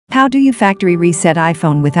How do you factory reset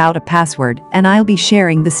iPhone without a password? And I'll be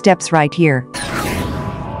sharing the steps right here.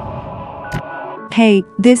 Hey,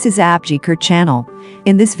 this is Appgeeker channel.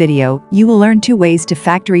 In this video, you will learn 2 ways to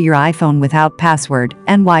factory your iPhone without password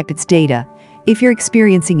and wipe its data. If you're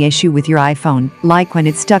experiencing issue with your iPhone, like when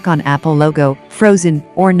it's stuck on Apple logo, frozen,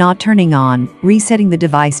 or not turning on, resetting the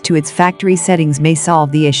device to its factory settings may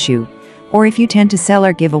solve the issue. Or if you tend to sell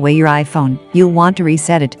or give away your iPhone, you'll want to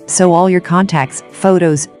reset it so all your contacts,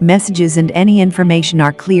 photos, messages and any information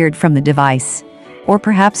are cleared from the device. Or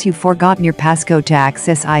perhaps you've forgotten your passcode to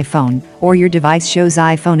access iPhone, or your device shows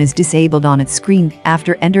iPhone is disabled on its screen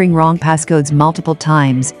after entering wrong passcodes multiple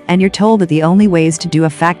times, and you're told that the only way is to do a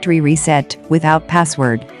factory reset without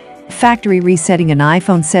password. Factory resetting an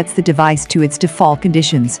iPhone sets the device to its default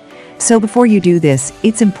conditions. So before you do this,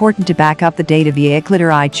 it's important to back up the data via iCloud or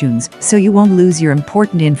iTunes so you won't lose your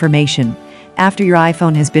important information. After your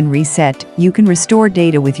iPhone has been reset, you can restore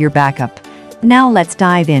data with your backup. Now let's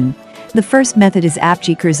dive in. The first method is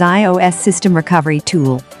Appgeeker's iOS System Recovery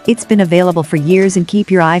Tool. It's been available for years and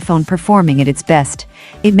keep your iPhone performing at its best.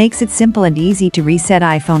 It makes it simple and easy to reset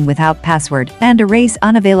iPhone without password and erase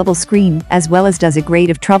unavailable screen, as well as does a grade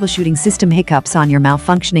of troubleshooting system hiccups on your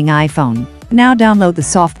malfunctioning iPhone. Now download the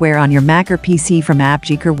software on your Mac or PC from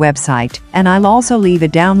Appgeeker website, and I'll also leave a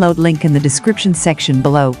download link in the description section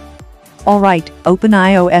below. Alright, open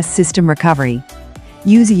iOS System Recovery.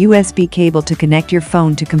 Use a USB cable to connect your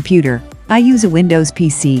phone to computer. I use a Windows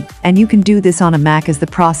PC, and you can do this on a Mac as the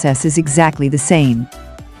process is exactly the same.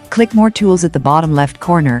 Click More Tools at the bottom left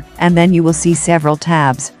corner, and then you will see several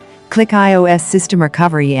tabs. Click iOS System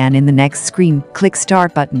Recovery and in the next screen, click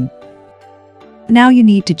Start button. Now you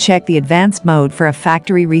need to check the advanced mode for a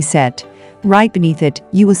factory reset. Right beneath it,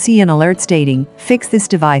 you will see an alert stating, fix this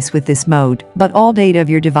device with this mode, but all data of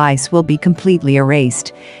your device will be completely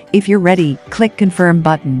erased. If you're ready, click Confirm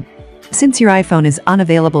button. Since your iPhone is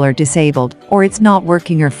unavailable or disabled, or it's not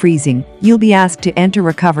working or freezing, you'll be asked to enter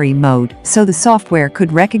recovery mode, so the software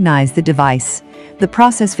could recognize the device. The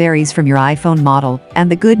process varies from your iPhone model,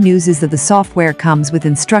 and the good news is that the software comes with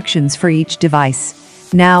instructions for each device.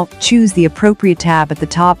 Now, choose the appropriate tab at the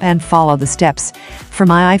top and follow the steps. For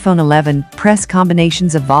my iPhone 11, press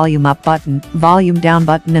combinations of volume up button, volume down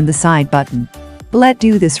button and the side button. Let's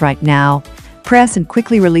do this right now. Press and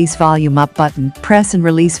quickly release volume up button, press and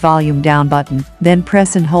release volume down button, then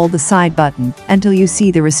press and hold the side button until you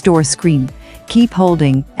see the restore screen. Keep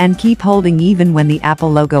holding even when the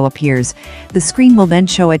Apple logo appears. The screen will then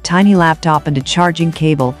show a tiny laptop and a charging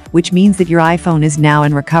cable, which means that your iPhone is now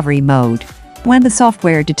in recovery mode. When the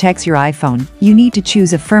software detects your iPhone, you need to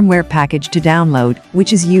choose a firmware package to download,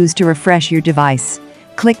 which is used to refresh your device.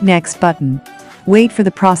 Click Next button. Wait for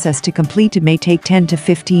the process to complete. It may take 10 to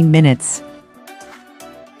 15 minutes.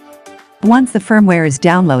 Once the firmware is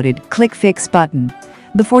downloaded, click Fix button.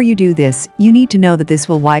 Before you do this, you need to know that this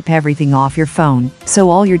will wipe everything off your phone,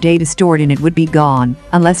 so all your data stored in it would be gone,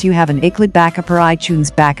 unless you have an iCloud backup or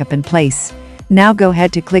iTunes backup in place. Now go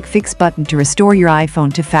ahead to click Fix button to restore your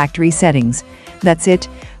iPhone to factory settings. That's it.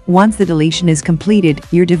 Once the deletion is completed,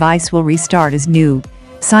 your device will restart as new.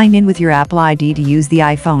 Sign in with your Apple ID to use the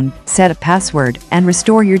iPhone, set a password, and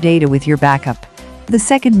restore your data with your backup. The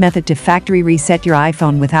second method to factory reset your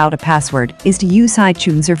iPhone without a password is to use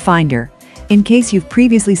iTunes or Finder. In case you've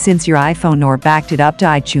previously synced your iPhone or backed it up to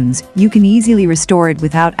iTunes, you can easily restore it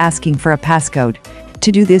without asking for a passcode.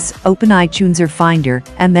 To do this, open iTunes or Finder,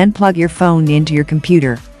 and then plug your phone into your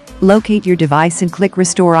computer. Locate your device and click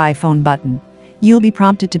Restore iPhone button. You'll be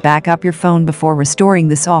prompted to back up your phone before restoring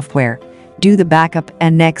the software. Do the backup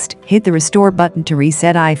and next, hit the Restore button to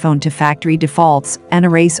reset iPhone to factory defaults and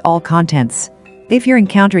erase all contents. If you're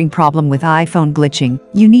encountering problem with iPhone glitching,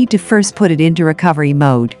 you need to first put it into recovery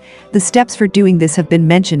mode. The steps for doing this have been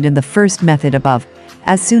mentioned in the first method above.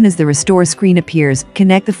 As soon as the restore screen appears,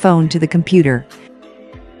 connect the phone to the computer.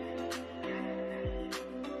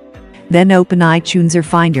 Then open iTunes or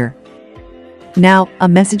Finder. Now, a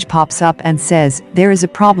message pops up and says, there is a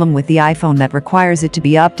problem with the iPhone that requires it to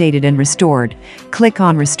be updated and restored. Click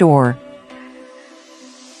on Restore.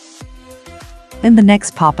 In the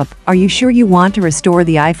next pop-up, are you sure you want to restore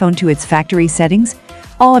the iPhone to its factory settings?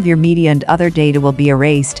 All of your media and other data will be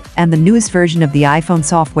erased, and the newest version of the iPhone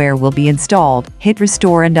software will be installed. Hit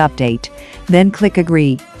Restore and Update. Then click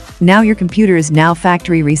Agree. Now your computer is now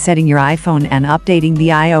factory resetting your iPhone and updating the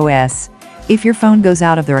iOS. If your phone goes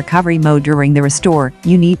out of the recovery mode during the restore,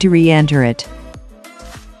 you need to re-enter it.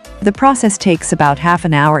 The process takes about half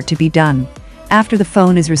an hour to be done. After the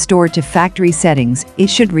phone is restored to factory settings, it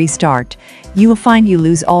should restart. You will find you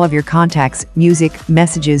lose all of your contacts, music,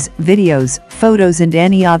 messages, videos, photos and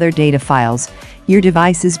any other data files. your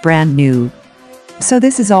device is brand new. So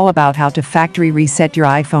this is all about how to factory reset your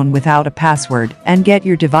iPhone without a password and get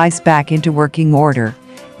your device back into working order.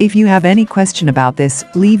 If you have any question about this,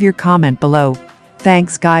 leave your comment below.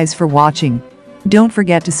 Thanks guys for watching. Don't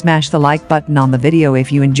forget to smash the like button on the video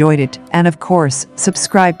if you enjoyed it, and of course,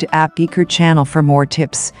 subscribe to Appgeeker channel for more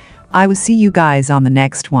tips. I will see you guys on the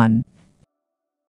next one.